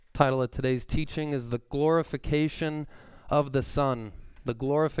Title of today's teaching is The Glorification of the Son. The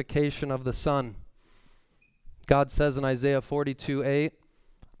glorification of the Son. God says in Isaiah 42:8,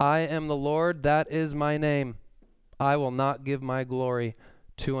 I am the Lord, that is my name. I will not give my glory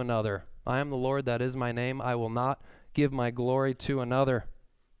to another. I am the Lord, that is my name. I will not give my glory to another.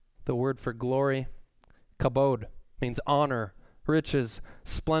 The word for glory, kabod, means honor, riches,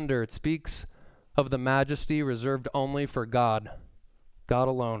 splendor. It speaks of the majesty reserved only for God, God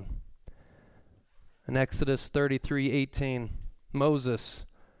alone. In Exodus 33:18, Moses,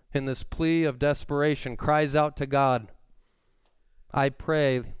 in this plea of desperation, cries out to God, I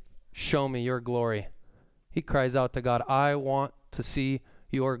pray, show me your glory. He cries out to God, I want to see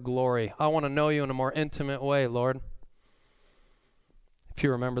your glory. I want to know you in a more intimate way, Lord. If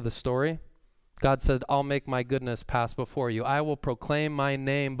you remember the story, God said, I'll make my goodness pass before you. I will proclaim my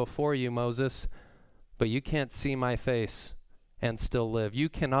name before you, Moses, but you can't see my face and still live. You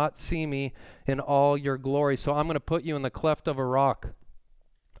cannot see me in all your glory, so I'm going to put you in the cleft of a rock.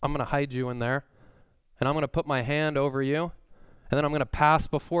 I'm going to hide you in there, and I'm going to put my hand over you, and then I'm going to pass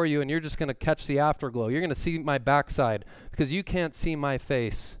before you, and you're just going to catch the afterglow. You're going to see my backside because you can't see my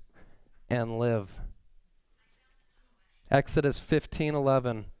face and live. Exodus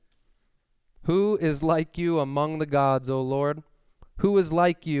 15:11. Who is like you among the gods, O Lord? Who is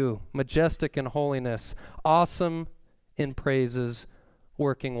like you, majestic in holiness, awesome in praises,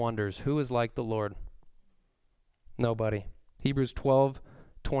 working wonders? Who is like the Lord? Nobody. Hebrews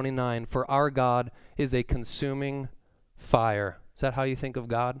 12:29. For our God is a consuming fire. Is that how you think of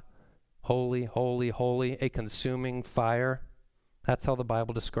God? Holy, holy, holy, a consuming fire. That's how the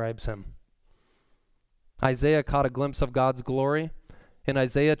Bible describes him. Isaiah caught a glimpse of God's glory in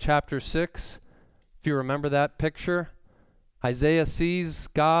Isaiah chapter 6. If you remember that picture, Isaiah sees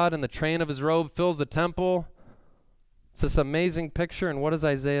God and the train of his robe fills the temple. It's this amazing picture, and what does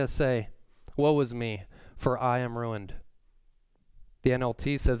Isaiah say? Woe is me, for I am ruined. The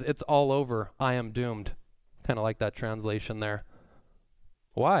NLT says, it's all over, I am doomed. Kind of like that translation there.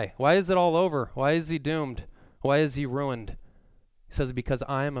 Why? Why is it all over? Why is he doomed? Why is he ruined? He says, because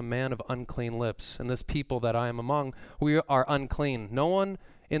I am a man of unclean lips, and this people that I am among, we are unclean. No one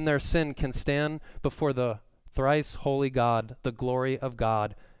in their sin can stand before the thrice holy God, the glory of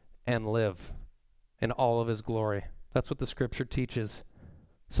God, and live in all of his glory. That's what the scripture teaches.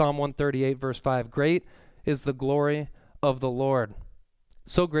 Psalm 138 verse 5, great is the glory of the Lord.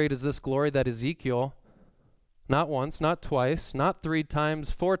 So great is this glory that Ezekiel, not once, not twice, not 3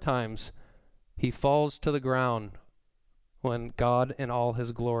 times, 4 times, he falls to the ground when God in all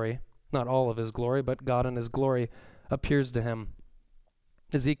his glory, not all of his glory, but God in his glory appears to him.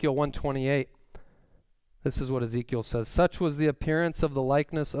 Ezekiel 1:28. This is what Ezekiel says. Such was the appearance of the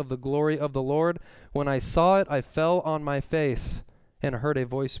likeness of the glory of the Lord. When I saw it, I fell on my face and heard a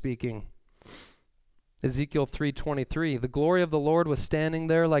voice speaking. Ezekiel 3:23. The glory of the Lord was standing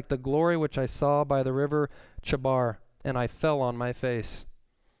there like the glory which I saw by the river Chebar, and I fell on my face.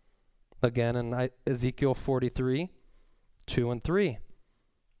 Again in Ezekiel 43:2 and 3.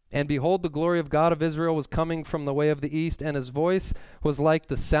 And behold, the glory of God of Israel was coming from the way of the east, and his voice was like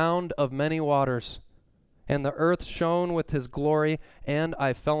the sound of many waters. And the earth shone with his glory, and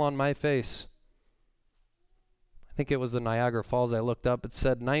I fell on my face. I think it was the Niagara Falls I looked up. It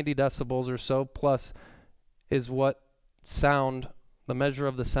said 90 decibels or so plus is what sound, the measure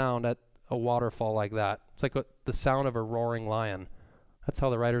of the sound at a waterfall like that. It's like the sound of a roaring lion. That's how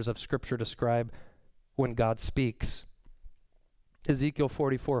the writers of Scripture describe when God speaks. Ezekiel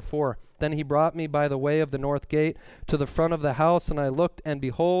 44:4. Then he brought me by the way of the north gate to the front of the house, and I looked, and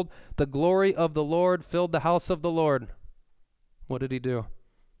behold, the glory of the Lord filled the house of the Lord. What did he do?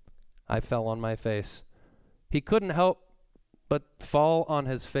 I fell on my face. He couldn't help but fall on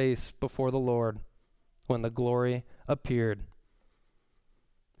his face before the Lord when the glory appeared.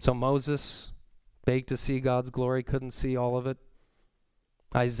 So Moses begged to see God's glory, couldn't see all of it.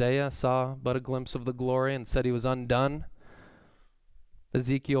 Isaiah saw but a glimpse of the glory and said he was undone.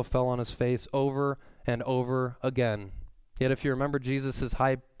 Ezekiel fell on his face over and over again. Yet if you remember Jesus'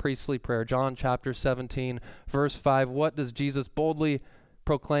 high priestly prayer, John chapter 17, verse 5, what does Jesus boldly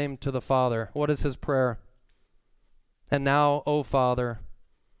proclaim to the Father? What is his prayer? And now, O Father,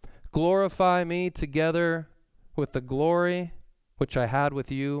 glorify me together with the glory which I had with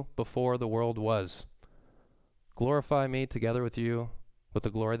you before the world was. Glorify me together with you with the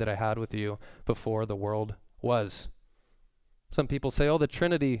glory that I had with you before the world was. Some people say, oh, the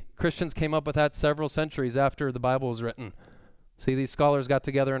Trinity. Christians came up with that several centuries after the Bible was written. See, these scholars got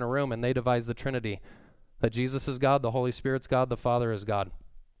together in a room and they devised the Trinity. That Jesus is God, the Holy Spirit's God, the Father is God.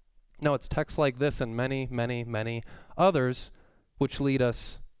 No, it's texts like this and many, many, many others which lead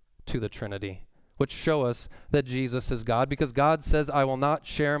us to the Trinity, which show us that Jesus is God, because God says, I will not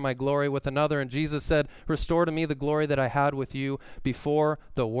share my glory with another. And Jesus said, restore to me the glory that I had with you before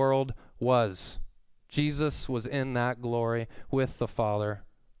the world was. Jesus was in that glory with the Father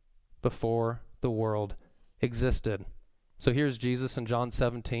before the world existed. So here's Jesus in John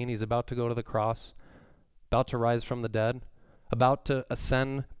 17. He's about to go to the cross, about to rise from the dead, about to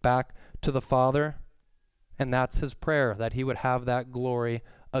ascend back to the Father. And that's his prayer, that he would have that glory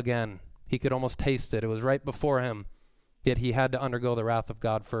again. He could almost taste it. It was right before him, yet he had to undergo the wrath of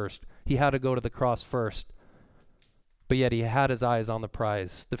God first. He had to go to the cross first. But yet he had his eyes on the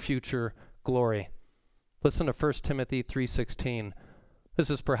prize, the future glory. Listen to 1 Timothy 3:16.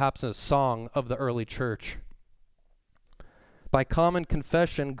 This is perhaps a song of the early church. By common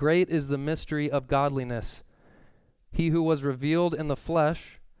confession, great is the mystery of godliness. He who was revealed in the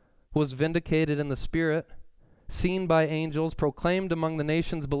flesh was vindicated in the spirit, seen by angels, proclaimed among the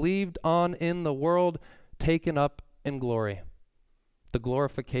nations, believed on in the world, taken up in glory. The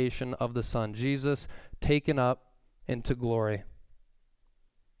glorification of the Son, Jesus taken up into glory.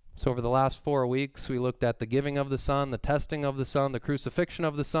 So over the last 4 weeks, we looked at the giving of the Son, the testing of the Son, the crucifixion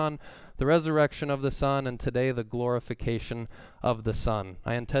of the Son, the resurrection of the Son, and today the glorification of the Son.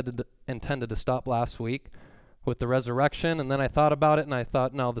 I intended to stop last week with the resurrection, and then I thought about it, and I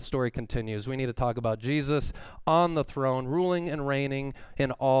thought, no, the story continues. We need to talk about Jesus on the throne, ruling and reigning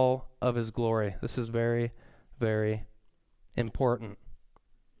in all of his glory. This is very, very important.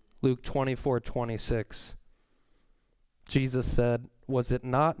 Luke 24:26. Jesus said, was it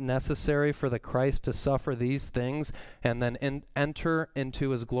not necessary for the Christ to suffer these things and then enter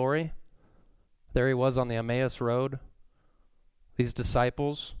into his glory? There he was on the Emmaus Road. These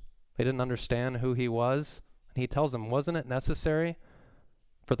disciples, they didn't understand who he was. And he tells them, wasn't it necessary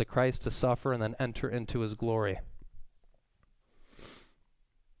for the Christ to suffer and then enter into his glory?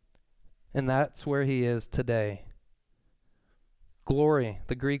 And that's where he is today. Glory,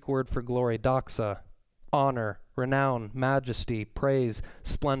 the Greek word for glory, doxa, honor, renown, majesty, praise,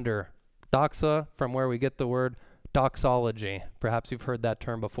 splendor. Doxa, from where we get the word doxology. Perhaps you've heard that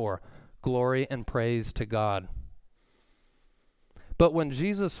term before. Glory and praise to God. But when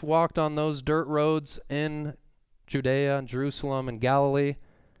Jesus walked on those dirt roads in Judea and Jerusalem and Galilee,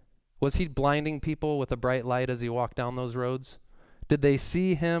 was he blinding people with a bright light as he walked down those roads? Did they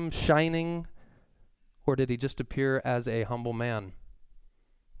see him shining, or did he just appear as a humble man?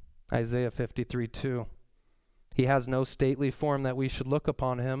 Isaiah 53:2. He has no stately form that we should look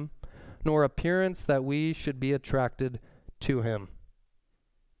upon him, nor appearance that we should be attracted to him.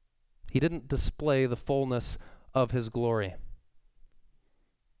 He didn't display the fullness of his glory.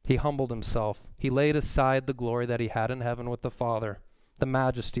 He humbled himself. He laid aside the glory that he had in heaven with the Father, the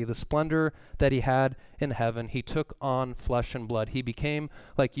majesty, the splendor that he had in heaven. He took on flesh and blood. He became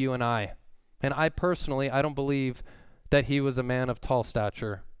like you and I. And I personally, I don't believe that he was a man of tall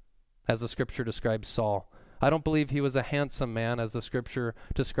stature, as the scripture describes Saul. I don't believe he was a handsome man, as the scripture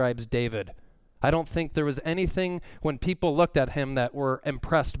describes David. I don't think there was anything when people looked at him that were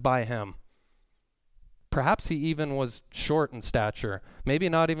impressed by him. Perhaps he even was short in stature, maybe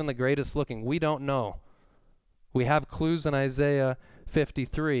not even the greatest looking. We don't know. We have clues in Isaiah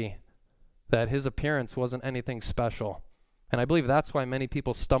 53 that his appearance wasn't anything special. And I believe that's why many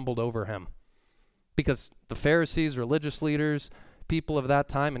people stumbled over him. Because the Pharisees, religious leaders, people of that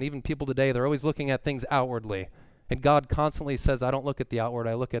time, and even people today, they're always looking at things outwardly. And God constantly says, I don't look at the outward,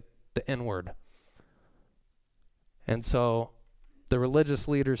 I look at the inward. And so the religious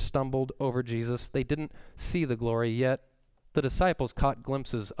leaders stumbled over Jesus. They didn't see the glory, yet the disciples caught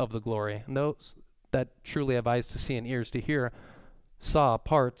glimpses of the glory. And those that truly have eyes to see and ears to hear saw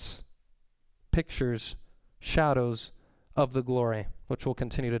parts, pictures, shadows of the glory, which we'll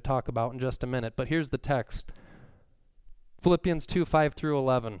continue to talk about in just a minute. But here's the text. Philippians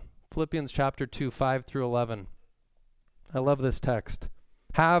 2:5-11. Philippians chapter 2:5-11. I love this text.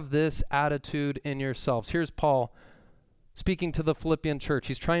 Have this attitude in yourselves. Here's Paul speaking to the Philippian church.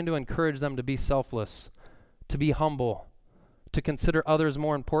 He's trying to encourage them to be selfless, to be humble, to consider others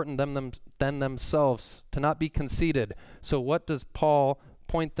more important than themselves, to not be conceited. So what does Paul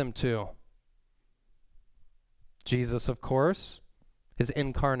point them to? Jesus, of course, his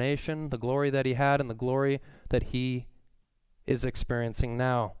incarnation, the glory that he had and the glory that he is experiencing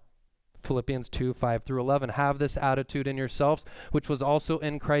now. Philippians 2:5-11. Have this attitude in yourselves, which was also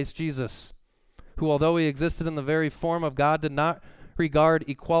in Christ Jesus, who, although he existed in the very form of God, did not regard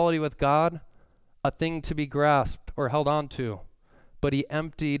equality with God a thing to be grasped or held on to, but he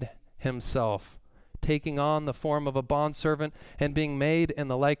emptied himself, taking on the form of a bondservant and being made in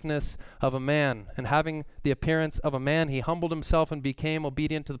the likeness of a man. And having the appearance of a man, he humbled himself and became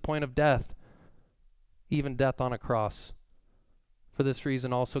obedient to the point of death, even death on a cross. For this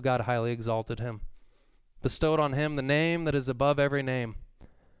reason also God highly exalted him, bestowed on him the name that is above every name,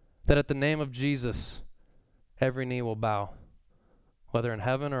 that at the name of Jesus every knee will bow, whether in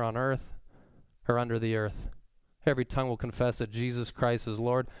heaven or on earth or under the earth. Every tongue will confess that Jesus Christ is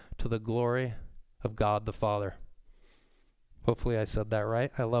Lord, to the glory of God the Father. Hopefully I said that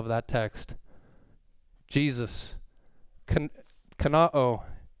right. I love that text. Jesus, kanao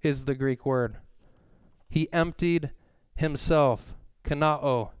is the Greek word. He emptied himself,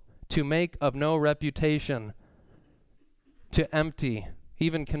 kanao, to make of no reputation. To empty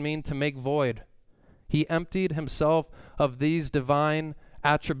even can mean to make void. He emptied himself of these divine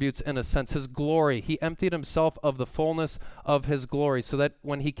attributes, in a sense, his glory. He emptied himself of the fullness of his glory, so that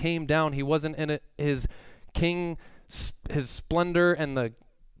when he came down, he wasn't in his splendor and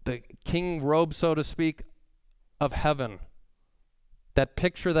the king robe, so to speak, of heaven. That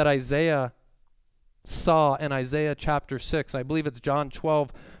picture that Isaiah saw in Isaiah chapter 6, I believe it's John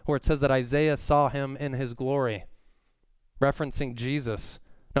 12, where it says that Isaiah saw him in his glory, referencing Jesus.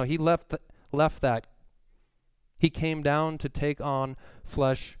 No, he left that. He came down to take on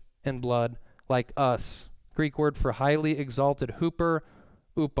flesh and blood like us. Greek word for highly exalted, huper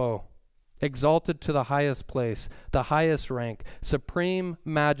upo. Exalted to the highest place, the highest rank, supreme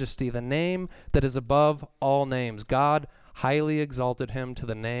majesty, the name that is above all names. God highly exalted him to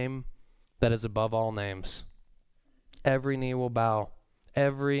the name that is above all names. Every knee will bow.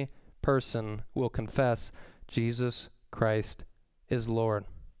 Every person will confess Jesus Christ is Lord.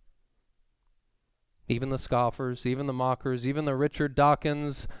 Even the scoffers, even the mockers, even the Richard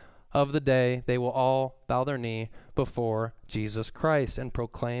Dawkins of the day, they will all bow their knee before Jesus Christ and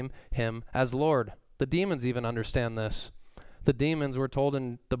proclaim him as Lord. The demons even understand this. The demons, we're told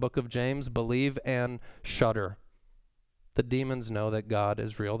in the book of James, believe and shudder. The demons know that God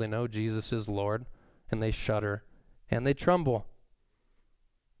is real. They know Jesus is Lord, and they shudder and they tremble.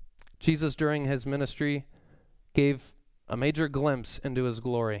 Jesus, during his ministry, gave a major glimpse into his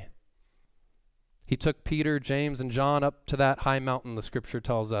glory. He took Peter, James, and John up to that high mountain, the scripture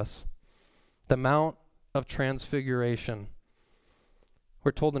tells us. The Mount of Transfiguration.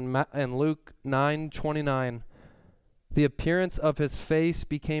 We're told in Luke 9:29, the appearance of his face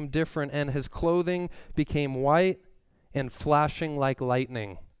became different, and his clothing became white and flashing like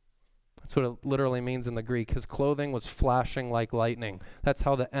lightning. That's what it literally means in the Greek. His clothing was flashing like lightning. That's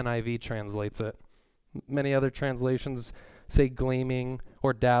how the NIV translates it. Many other translations say gleaming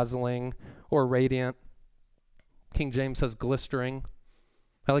or dazzling or radiant. King James says glistering.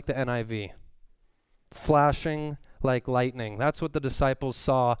 I like the NIV. Flashing like lightning. That's what the disciples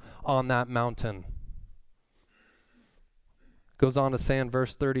saw on that mountain. Goes on to say in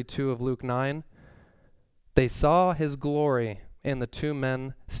verse 32 of Luke 9, they saw his glory and the two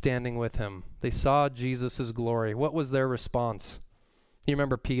men standing with him. They saw Jesus' glory. What was their response? You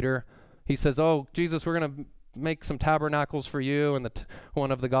remember Peter? He says, oh, Jesus, we're going to make some tabernacles for you. And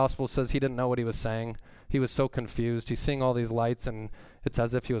one of the Gospels says he didn't know what he was saying. He was so confused. He's seeing all these lights, and it's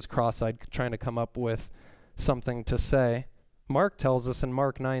as if he was cross-eyed trying to come up with something to say. Mark tells us in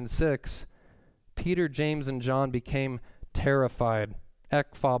Mark 9:6, Peter, James, and John became terrified.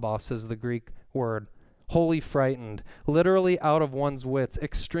 Ekphobos is the Greek word. Wholly frightened, literally out of one's wits,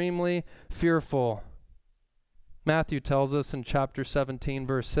 extremely fearful. Matthew tells us in chapter 17,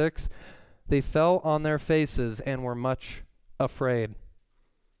 verse 6, they fell on their faces and were much afraid.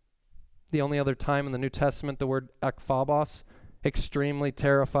 The only other time in the New Testament the word ekphobos, extremely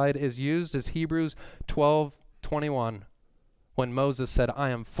terrified, is used is Hebrews 12:21, when Moses said, I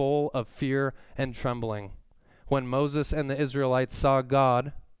am full of fear and trembling. When Moses and the Israelites saw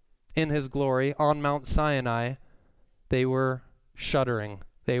God in his glory on Mount Sinai, they were shuddering.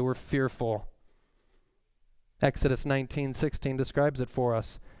 They were fearful. Exodus 19:16 describes it for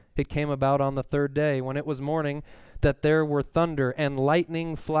us. It came about on the third day, when it was morning, that there were thunder and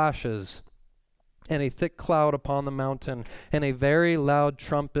lightning flashes, and a thick cloud upon the mountain, and a very loud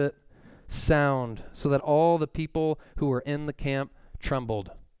trumpet sound, so that all the people who were in the camp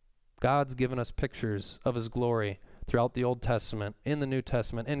trembled. God's given us pictures of his glory throughout the Old Testament, in the New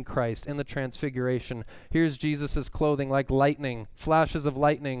Testament, in Christ, in the Transfiguration. Here's Jesus' clothing like lightning, flashes of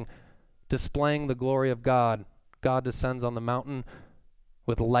lightning, displaying the glory of God. God descends on the mountain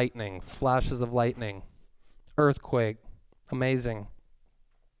with lightning, flashes of lightning, earthquake, amazing.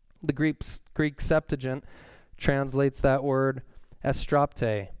 The Greek Septuagint translates that word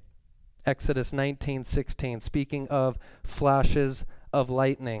estropte, Exodus 19:16, speaking of flashes of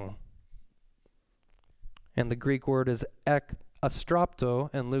lightning. And the Greek word is ek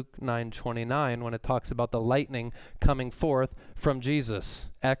astropto in Luke 9:29 when it talks about the lightning coming forth from Jesus.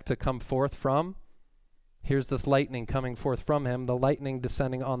 Ek, to come forth from. Here's this lightning coming forth from him, the lightning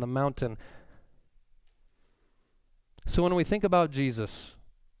descending on the mountain. So when we think about Jesus,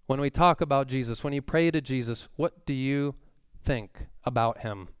 when we talk about Jesus, when you pray to Jesus, what do you think about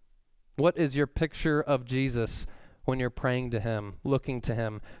him? What is your picture of Jesus when you're praying to him, looking to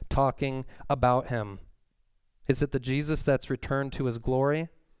him, talking about him? Is it the Jesus that's returned to his glory?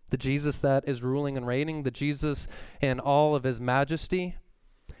 The Jesus that is ruling and reigning? The Jesus in all of his majesty?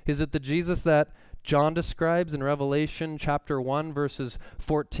 Is it the Jesus that John describes in Revelation chapter 1, verses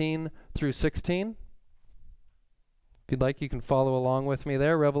 14 through 16? If you'd like, you can follow along with me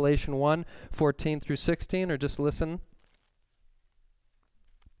there. Revelation 1, 14 through 16, or just listen.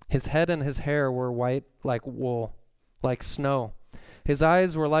 His head and his hair were white like wool, like snow. His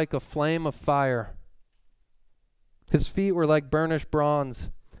eyes were like a flame of fire. His feet were like burnished bronze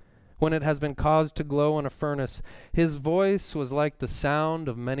when it has been caused to glow in a furnace. His voice was like the sound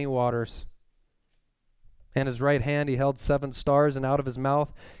of many waters. In his right hand he held 7 stars, and out of his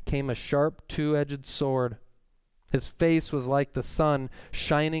mouth came a sharp 2-edged sword. His face was like the sun,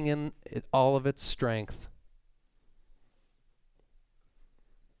 shining in all of its strength.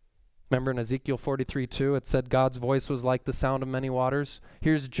 Remember in Ezekiel 43:2, it said God's voice was like the sound of many waters.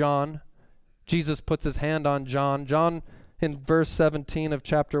 Here's John. Jesus puts his hand on John. John, in verse 17 of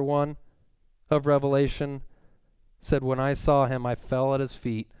chapter 1 of Revelation, said, when I saw him, I fell at his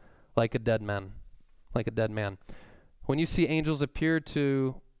feet like a dead man. Like a dead man. When you see angels appear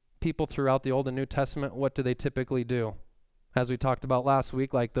to people throughout the Old and New Testament, what do they typically do? As we talked about last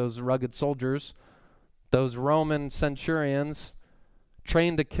week, like those rugged soldiers, those Roman centurions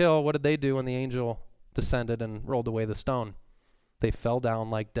trained to kill, what did they do when the angel descended and rolled away the stone? They fell down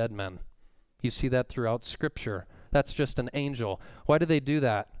like dead men. You see that throughout Scripture. That's just an angel. Why do they do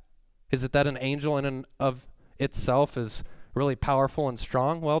that? Is it that an angel in and of itself is really powerful and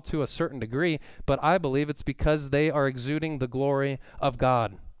strong? Well, to a certain degree, but I believe it's because they are exuding the glory of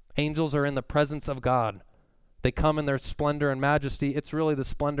God. Angels are in the presence of God. They come in their splendor and majesty. It's really the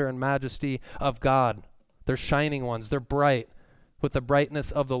splendor and majesty of God. They're shining ones. They're bright with the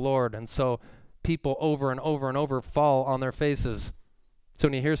brightness of the Lord. And so people over and over and over fall on their faces. So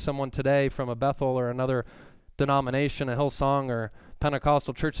when you hear someone today from a Bethel or another denomination, a Hillsong or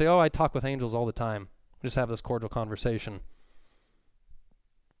Pentecostal church say, oh, I talk with angels all the time. Just have this cordial conversation.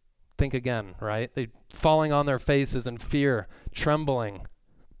 Think again, right? They falling on their faces in fear, trembling.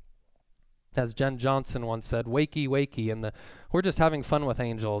 As Jen Johnson once said, wakey, wakey, and we're just having fun with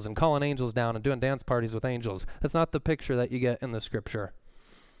angels and calling angels down and doing dance parties with angels. That's not the picture that you get in the Scripture.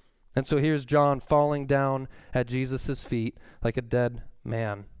 And so here's John falling down at Jesus' feet like a dead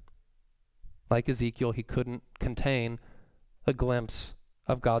man. Like Ezekiel, he couldn't contain a glimpse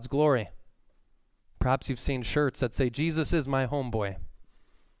of God's glory. Perhaps you've seen shirts that say, Jesus is my homeboy.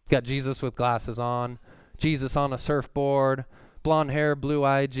 Got Jesus with glasses on, Jesus on a surfboard, blonde hair,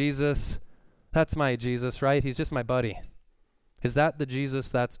 blue-eyed Jesus. That's my Jesus, right? He's just my buddy. Is that the Jesus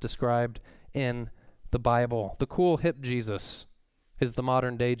that's described in the Bible? The cool, hip Jesus is the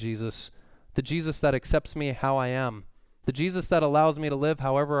modern day Jesus. The Jesus that accepts me how I am. The Jesus that allows me to live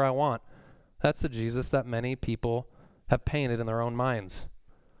however I want. That's the Jesus that many people have painted in their own minds.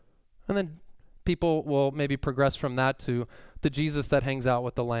 And then people will maybe progress from that to the Jesus that hangs out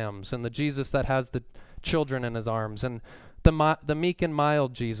with the lambs, and the Jesus that has the children in his arms, and the meek and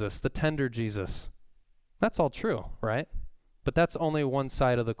mild Jesus, the tender Jesus. That's all true, right? But that's only one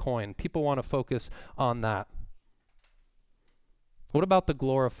side of the coin. People want to focus on that. What about the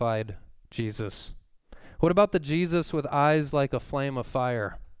glorified Jesus? What about the Jesus with eyes like a flame of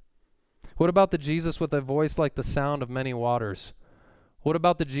fire? What about the Jesus with a voice like the sound of many waters? What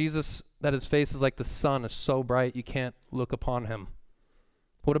about the Jesus that his face is like the sun, is so bright you can't look upon him?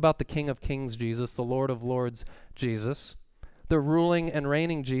 What about the King of Kings Jesus, the Lord of Lords Jesus, the ruling and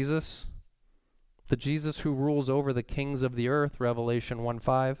reigning Jesus, the Jesus who rules over the kings of the earth, Revelation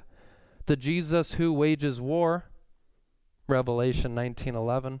 1:5, the Jesus who wages war, Revelation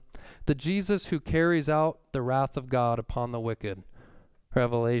 19:11, the Jesus who carries out the wrath of God upon the wicked,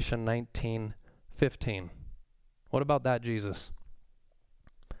 Revelation 19:15. What about that Jesus?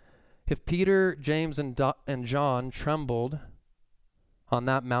 If Peter, James, and John trembled on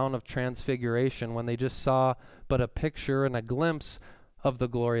that Mount of Transfiguration when they just saw but a picture and a glimpse of the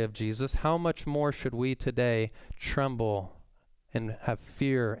glory of Jesus, how much more should we today tremble and have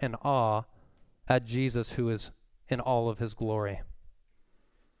fear and awe at Jesus who is in all of his glory?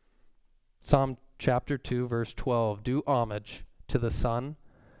 Psalm chapter 2, verse 12, do homage to the Son.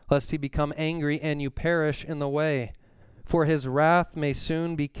 lest he become angry and you perish in the way. For his wrath may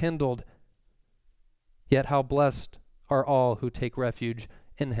soon be kindled. Yet how blessed are all who take refuge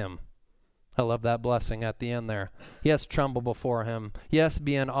in him. I love that blessing at the end there. Yes, tremble before him. Yes,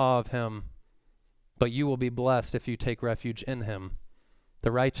 be in awe of him. But you will be blessed if you take refuge in him.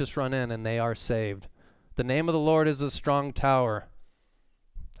 The righteous run in and they are saved. The name of the Lord is a strong tower.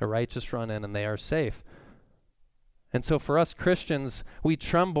 The righteous run in and they are safe. And so for us Christians, we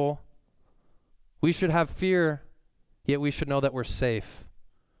tremble. We should have fear, yet we should know that we're safe.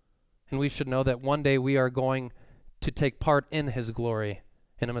 And we should know that one day we are going to take part in his glory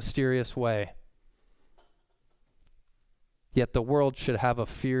in a mysterious way. Yet the world should have a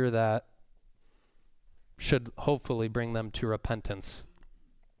fear that should hopefully bring them to repentance.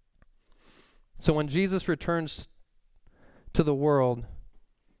 So when Jesus returns to the world,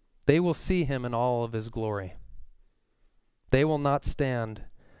 they will see him in all of his glory. They will not stand.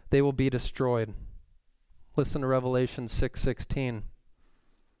 They will be destroyed. Listen to Revelation 6:16.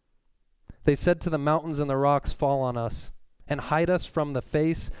 They said to the mountains and the rocks, fall on us, and hide us from the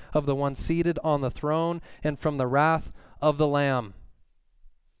face of the one seated on the throne and from the wrath of the Lamb.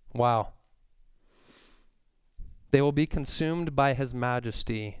 Wow. They will be consumed by his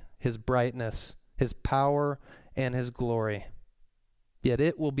majesty, his brightness, his power, and his glory. Yet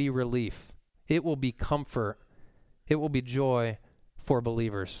it will be relief. It will be comfort. It will be joy for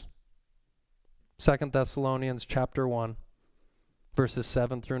believers. 2 Thessalonians chapter 1, verses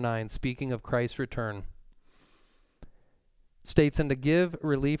 7 through 9, speaking of Christ's return, states, and to give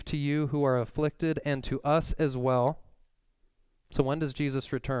relief to you who are afflicted and to us as well. So when does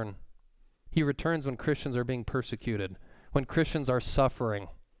Jesus return? He returns when Christians are being persecuted, when Christians are suffering.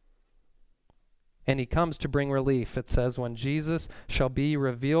 And he comes to bring relief. It says, when Jesus shall be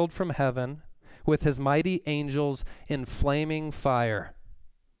revealed from heaven with his mighty angels in flaming fire,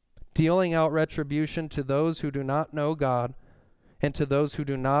 dealing out retribution to those who do not know God and to those who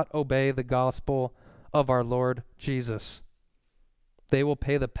do not obey the gospel of our Lord Jesus. They will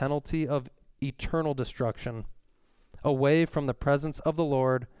pay the penalty of eternal destruction, away from the presence of the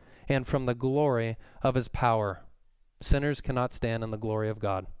Lord and from the glory of his power. Sinners cannot stand in the glory of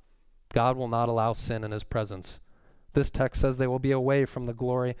God. God will not allow sin in his presence. This text says they will be away from the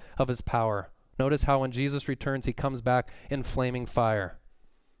glory of his power. Notice how when Jesus returns, he comes back in flaming fire.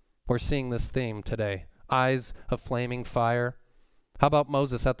 We're seeing this theme today. Eyes of flaming fire. How about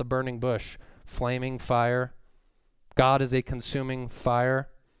Moses at the burning bush? Flaming fire. God is a consuming fire.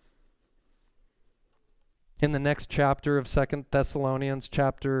 In the next chapter of 2 Thessalonians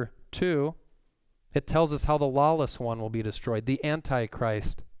chapter 2, it tells us how the lawless one will be destroyed, the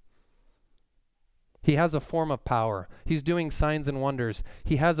Antichrist. He has a form of power. He's doing signs and wonders.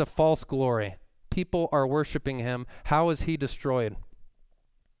 He has a false glory. People are worshiping him. How is he destroyed?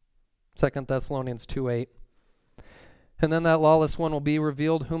 2 Thessalonians 2:8. And then that lawless one will be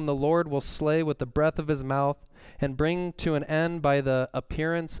revealed, whom the Lord will slay with the breath of his mouth and bring to an end by the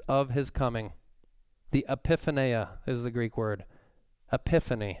appearance of his coming. The epiphaneia is the Greek word.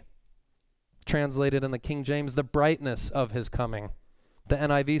 Epiphany. Translated in the King James, the brightness of his coming. The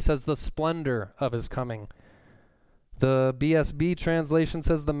NIV says the splendor of his coming. The BSB translation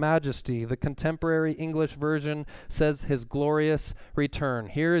says the majesty. The contemporary English version says his glorious return.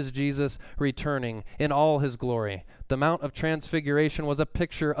 Here is Jesus returning in all his glory. The Mount of Transfiguration was a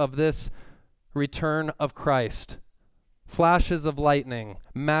picture of this return of Christ. Flashes of lightning,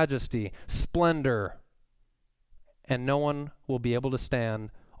 majesty, splendor. And no one will be able to stand,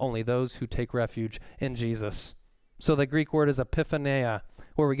 only those who take refuge in Jesus. So the Greek word is epiphaneia,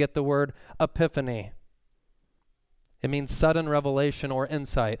 where we get the word epiphany. It means sudden revelation or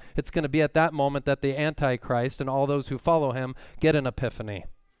insight. It's going to be at that moment that the Antichrist and all those who follow him get an epiphany.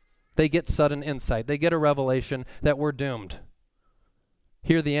 They get sudden insight. They get a revelation that we're doomed.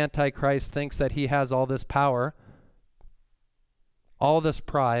 Here the Antichrist thinks that he has all this power, all this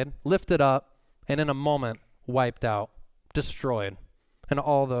pride, lifted up, and in a moment wiped out, destroyed, and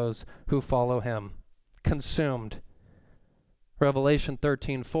all those who follow him consumed. Revelation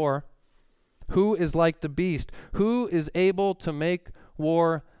 13:4. Who is like the beast? Who is able to make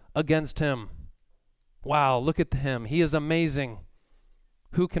war against him? Wow, look at him. He is amazing.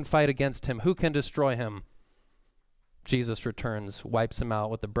 Who can fight against him? Who can destroy him? Jesus returns, wipes him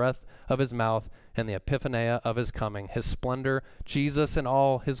out with the breath of his mouth and the epiphaneia of his coming, his splendor, Jesus in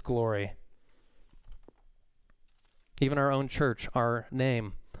all his glory. Even our own church, our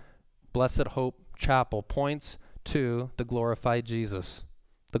name, Blessed Hope Chapel, points to the glorified Jesus.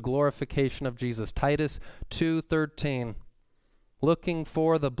 The glorification of Jesus. Titus 2:13. Looking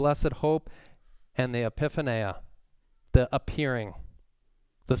for the blessed hope and the epiphaneia, the appearing,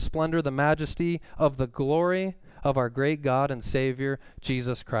 the splendor, the majesty of the glory of our great God and Savior,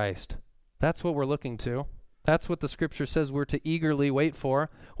 Jesus Christ. That's what we're looking to. That's what the scripture says we're to eagerly wait for,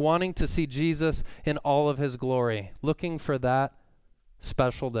 wanting to see Jesus in all of his glory, looking for that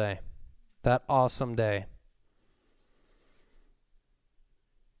special day, that awesome day.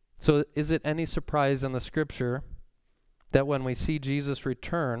 So is it any surprise in the scripture that when we see Jesus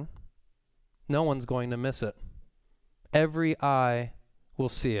return, no one's going to miss it? Every eye will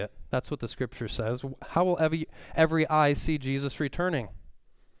see it. That's what the scripture says. How will every eye see Jesus returning?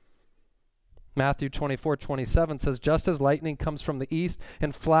 Matthew 24:27 says, just as lightning comes from the east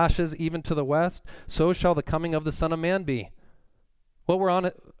and flashes even to the west, so shall the coming of the Son of Man be.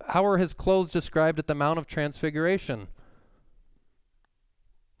 How are his clothes described at the Mount of Transfiguration?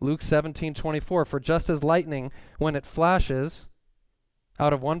 Luke 17:24, for just as lightning, when it flashes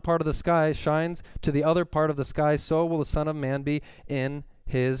out of one part of the sky, shines to the other part of the sky, so will the Son of Man be in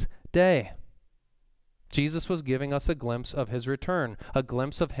his day. Jesus was giving us a glimpse of his return, a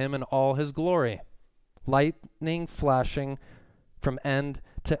glimpse of him in all his glory. Lightning flashing from end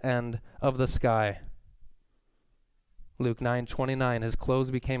to end of the sky. Luke 9:29, his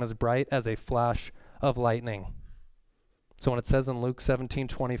clothes became as bright as a flash of lightning. So when it says in Luke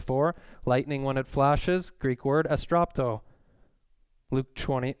 17:24, lightning when it flashes, Greek word astropto. Luke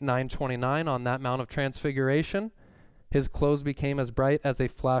 9:29, on that Mount of Transfiguration, his clothes became as bright as a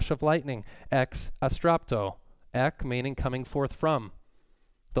flash of lightning. Ex astropto. Ek meaning coming forth from.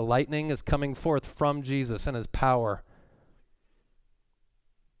 The lightning is coming forth from Jesus and his power.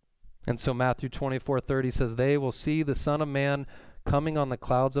 And so Matthew 24:30 says, they will see the Son of Man coming on the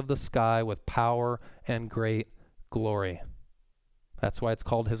clouds of the sky with power and great glory. That's why it's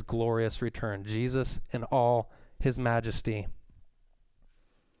called his glorious return. Jesus in all his majesty.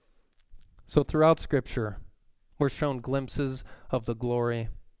 So throughout Scripture, we're shown glimpses of the glory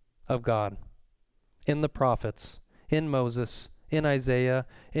of God. In the prophets, in Moses, in Isaiah,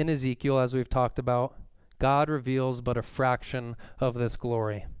 in Ezekiel, as we've talked about, God reveals but a fraction of this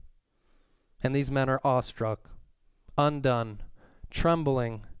glory. And these men are awestruck, undone,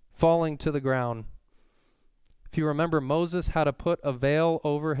 trembling, falling to the ground. If you remember, Moses had to put a veil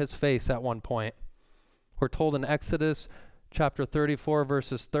over his face at one point. We're told in Exodus chapter 34,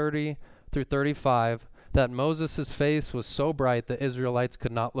 verses 30 through 35, that Moses' face was so bright the Israelites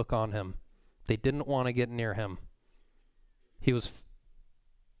could not look on him. They didn't want to get near him. He was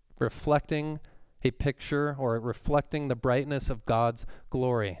reflecting a picture or reflecting the brightness of God's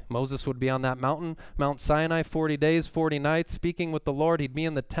glory. Moses would be on that mountain, Mount Sinai, 40 days, 40 nights, speaking with the Lord. He'd be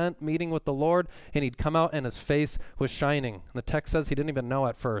in the tent meeting with the Lord, and he'd come out and his face was shining. And the text says he didn't even know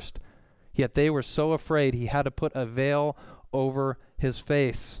at first. Yet they were so afraid he had to put a veil over his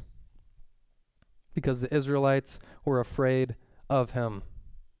face because the Israelites were afraid of him.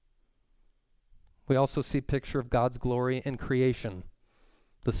 We also see a picture of God's glory in creation.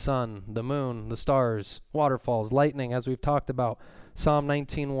 The sun, the moon, the stars, waterfalls, lightning, as we've talked about. Psalm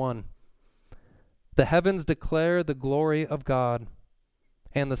 19:1. The heavens declare the glory of God,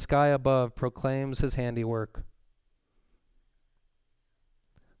 and the sky above proclaims his handiwork.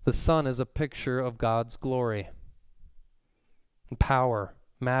 The sun is a picture of God's glory and power,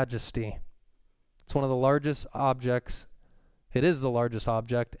 majesty. It's one of the largest objects. It is the largest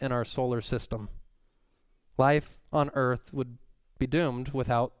object in our solar system. Life on Earth would be doomed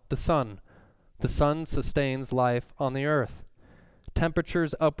without the sun. The sun sustains life on the earth.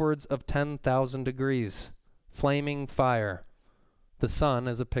 Temperatures upwards of 10,000 degrees. Flaming fire. The sun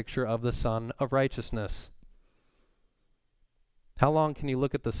is a picture of the Son of Righteousness. How long can you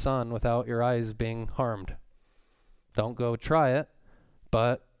look at the sun without your eyes being harmed? Don't go try it,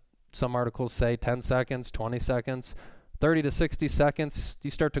 but some articles say 10 seconds, 20 seconds, 30 to 60 seconds. You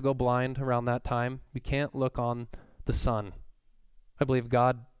start to go blind around that time. You can't look on the sun. I believe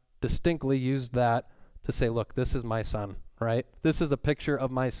God distinctly used that to say, look, this is my son, right? This is a picture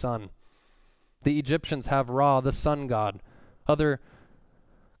of my son. The Egyptians have Ra, the sun god. Other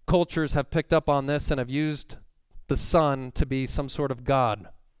cultures have picked up on this and have used the sun to be some sort of god.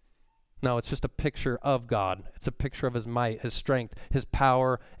 No, it's just a picture of God. It's a picture of his might, his strength, his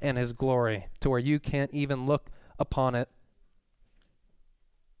power, and his glory, to where you can't even look upon it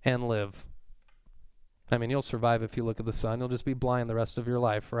and live. I mean, you'll survive if you look at the sun. You'll just be blind the rest of your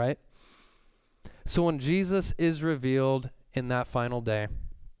life, right? So when Jesus is revealed in that final day,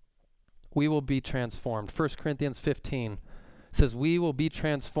 we will be transformed. 1 Corinthians 15 says, we will be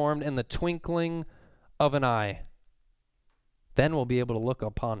transformed in the twinkling of an eye. Then we'll be able to look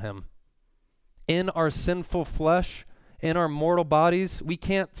upon him. In our sinful flesh, in our mortal bodies, we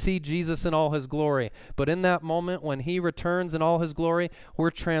can't see Jesus in all his glory. But in that moment when he returns in all his glory,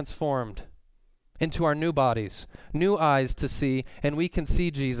 we're transformed into our new bodies, new eyes to see, and we can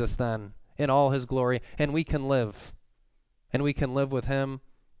see Jesus then in all his glory, and we can live. And we can live with him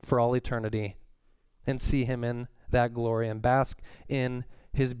for all eternity and see him in that glory and bask in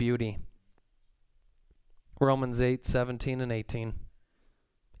his beauty. Romans 8:17 and 18.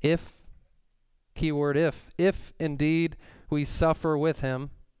 If, keyword if indeed we suffer with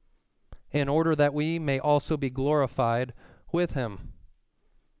him, in order that we may also be glorified with him.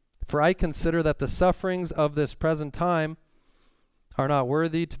 For I consider that the sufferings of this present time are not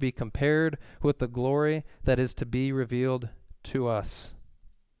worthy to be compared with the glory that is to be revealed to us.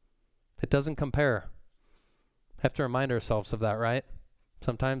 It doesn't compare. We have to remind ourselves of that, right?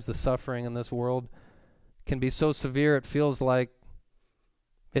 Sometimes the suffering in this world can be so severe it feels like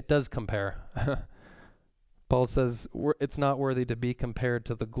it does compare. Paul says it's not worthy to be compared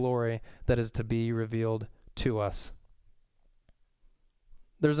to the glory that is to be revealed to us.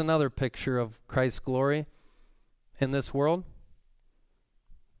 There's another picture of Christ's glory in this world.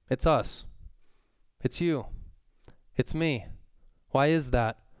 It's us. It's you. It's me. Why is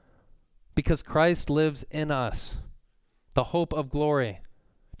that? Because Christ lives in us, the hope of glory.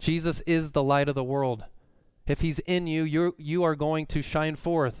 Jesus is the light of the world. If he's in you, you are going to shine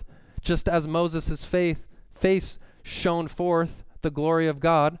forth. Just as Moses' face shone forth the glory of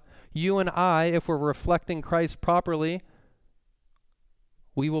God, you and I, if we're reflecting Christ properly,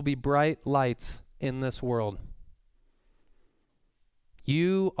 we will be bright lights in this world.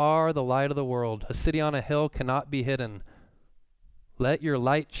 You are the light of the world. A city on a hill cannot be hidden. Let your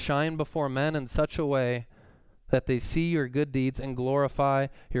light shine before men in such a way that they see your good deeds and glorify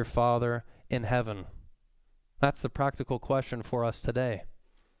your Father in heaven. That's the practical question for us today.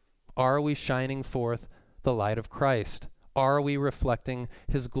 Are we shining forth the light of Christ? Are we reflecting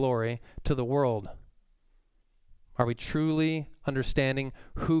his glory to the world? Are we truly understanding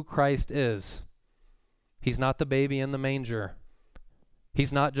who Christ is? He's not the baby in the manger.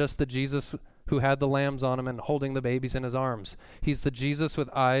 He's not just the Jesus who had the lambs on him and holding the babies in his arms. He's the Jesus with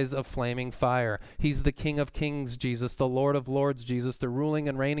eyes of flaming fire. He's the King of Kings Jesus, the Lord of Lords Jesus, the ruling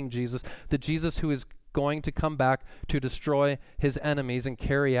and reigning Jesus, the Jesus who is going to come back to destroy his enemies and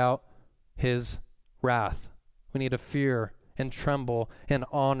carry out his wrath. We need to fear and tremble and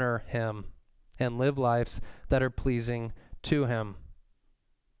honor him and live lives that are pleasing to him.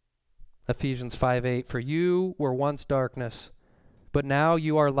 Ephesians 5:8, for you were once darkness, but now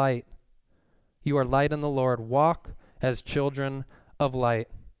you are light. You are light in the Lord. Walk as children of light.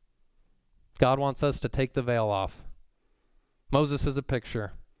 God wants us to take the veil off. Moses is a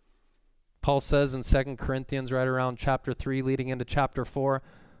picture. Paul says in 2 Corinthians, right around chapter 3, leading into chapter 4,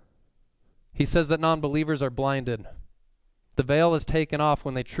 he says that non-believers are blinded. The veil is taken off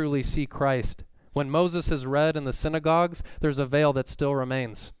when they truly see Christ. When Moses is read in the synagogues, there's a veil that still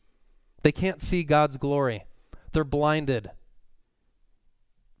remains. They can't see God's glory. They're blinded.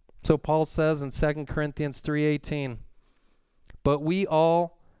 So Paul says in 2 Corinthians 3:18, but we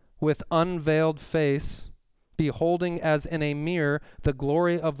all with unveiled face, beholding as in a mirror the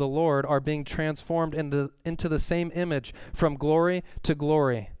glory of the Lord, are being transformed into the same image from glory to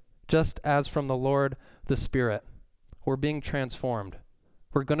glory, just as from the Lord the Spirit. We're being transformed.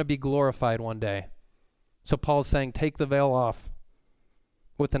 We're going to be glorified one day. So Paul's saying, take the veil off.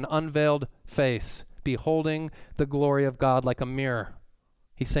 With an unveiled face, beholding the glory of God like a mirror.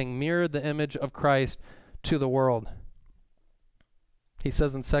 He's saying, mirror the image of Christ to the world. He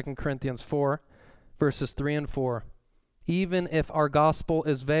says in 2 Corinthians 4, verses 3 and 4, even if our gospel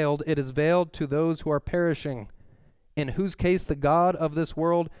is veiled, it is veiled to those who are perishing, in whose case the God of this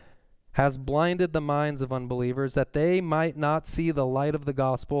world has blinded the minds of unbelievers, that they might not see the light of the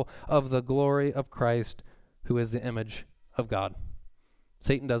gospel of the glory of Christ, who is the image of God.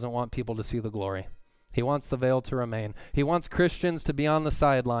 Satan doesn't want people to see the glory. He wants the veil to remain. He wants Christians to be on the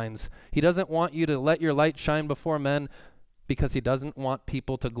sidelines. He doesn't want you to let your light shine before men because he doesn't want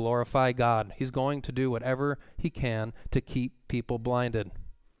people to glorify God. He's going to do whatever he can to keep people blinded.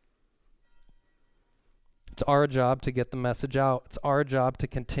 It's our job to get the message out. It's our job to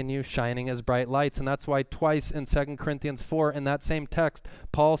continue shining as bright lights. And that's why twice in 2 Corinthians 4, in that same text,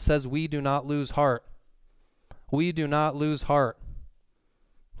 Paul says we do not lose heart. We do not lose heart.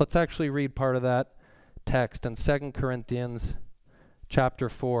 Let's actually read part of that text in 2 Corinthians chapter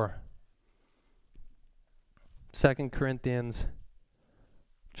 4. 2 Corinthians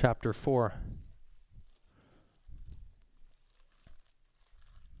chapter 4.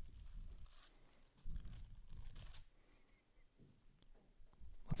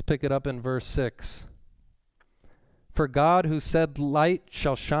 Let's pick it up in verse 6. For God who said light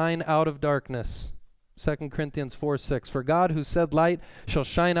shall shine out of darkness. 2 Corinthians 4:6. For God who said light shall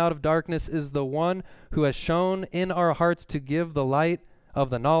shine out of darkness is the one who has shone in our hearts to give the light of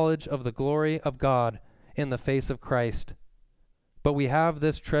the knowledge of the glory of God in the face of Christ. But we have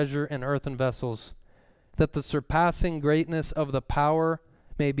this treasure in earthen vessels, that the surpassing greatness of the power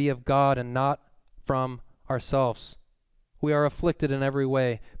may be of God and not from ourselves. We are afflicted in every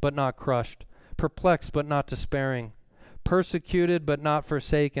way, but not crushed, perplexed, but not despairing, persecuted, but not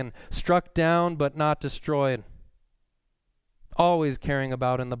forsaken, struck down, but not destroyed. Always carrying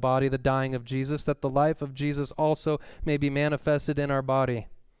about in the body the dying of Jesus, that the life of Jesus also may be manifested in our body.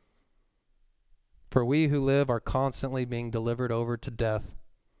 For we who live are constantly being delivered over to death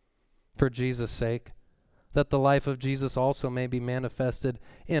for Jesus' sake, that the life of Jesus also may be manifested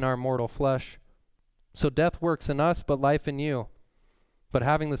in our mortal flesh. So death works in us, but life in you. But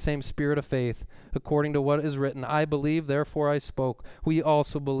having the same spirit of faith, according to what is written, I believe, therefore I spoke. We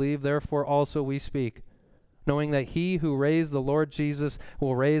also believe, therefore also we speak, knowing that he who raised the Lord Jesus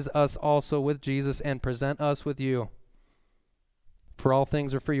will raise us also with Jesus and present us with you. For all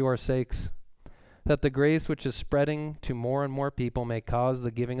things are for your sakes, that the grace which is spreading to more and more people may cause the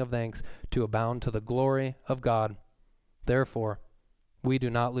giving of thanks to abound to the glory of God. Therefore, we do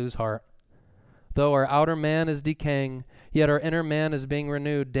not lose heart. Though our outer man is decaying, yet our inner man is being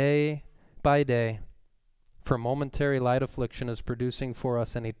renewed day by day. For momentary light affliction is producing for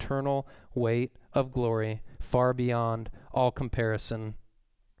us an eternal weight of glory far beyond all comparison,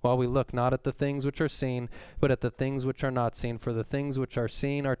 while we look not at the things which are seen, but at the things which are not seen. For the things which are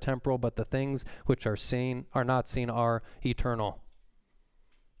seen are temporal, but the things which are not seen are eternal.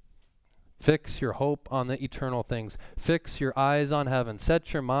 Fix your hope on the eternal things. Fix your eyes on heaven.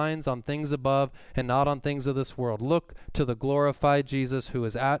 Set your minds on things above and not on things of this world. Look to the glorified Jesus who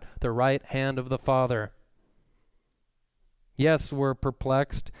is at the right hand of the Father. Yes, we're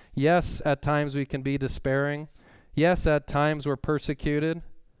perplexed. Yes, at times we can be despairing. Yes, at times we're persecuted,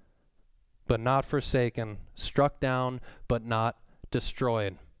 but not forsaken. Struck down, but not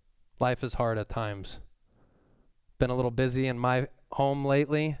destroyed. Life is hard at times. Been a little busy in my home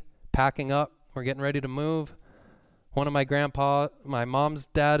lately. Packing up, we're getting ready to move. One of my mom's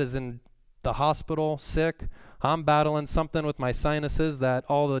dad is in the hospital, sick. I'm battling something with my sinuses that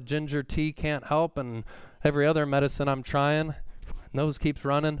all the ginger tea can't help, and every other medicine I'm trying, nose keeps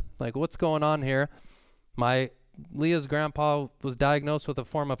running. Like, what's going on here? Leah's grandpa was diagnosed with a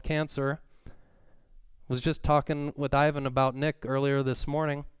form of cancer. Was just talking with Ivan about Nick earlier this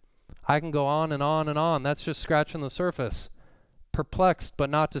morning. I can go on and on and on. That's just scratching the surface. Perplexed, but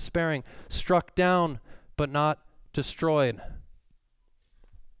not despairing. Struck down, but not destroyed.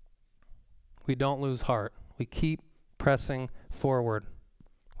 We don't lose heart. We keep pressing forward.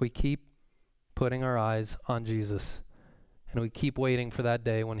 We keep putting our eyes on Jesus. And we keep waiting for that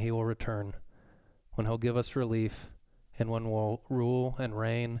day when he will return, when he'll give us relief, and when we'll rule and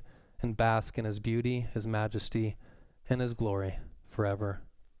reign and bask in his beauty, his majesty, and his glory forever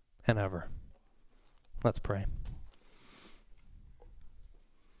and ever. Let's pray.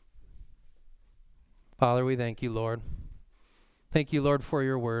 Father, we thank you, Lord. Thank you, Lord, for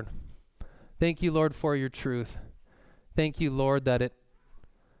your word. Thank you, Lord, for your truth. Thank you, Lord, that it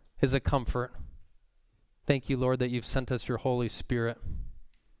is a comfort. Thank you, Lord, that you've sent us your Holy Spirit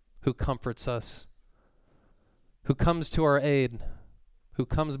who comforts us, who comes to our aid, who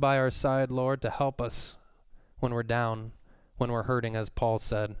comes by our side, Lord, to help us when we're down, when we're hurting, as Paul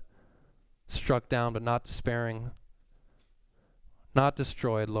said, struck down but not despairing, not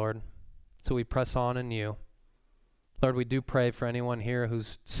destroyed, Lord. So we press on in you. Lord, we do pray for anyone here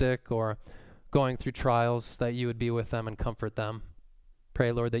who's sick or going through trials, that you would be with them and comfort them.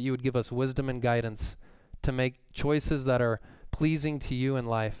 Pray, Lord, that you would give us wisdom and guidance to make choices that are pleasing to you in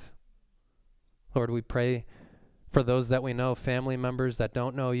life. Lord, we pray for those that we know, family members that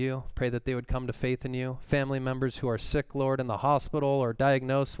don't know you. Pray that they would come to faith in you. Family members who are sick, Lord, in the hospital or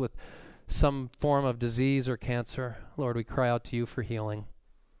diagnosed with some form of disease or cancer. Lord, we cry out to you for healing.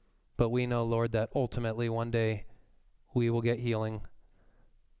 But we know, Lord, that ultimately one day we will get healing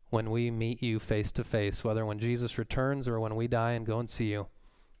when we meet you face to face, whether when Jesus returns or when we die and go and see you.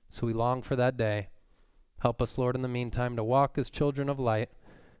 So we long for that day. Help us, Lord, in the meantime to walk as children of light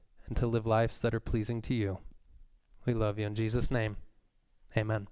and to live lives that are pleasing to you. We love you in Jesus' name. Amen.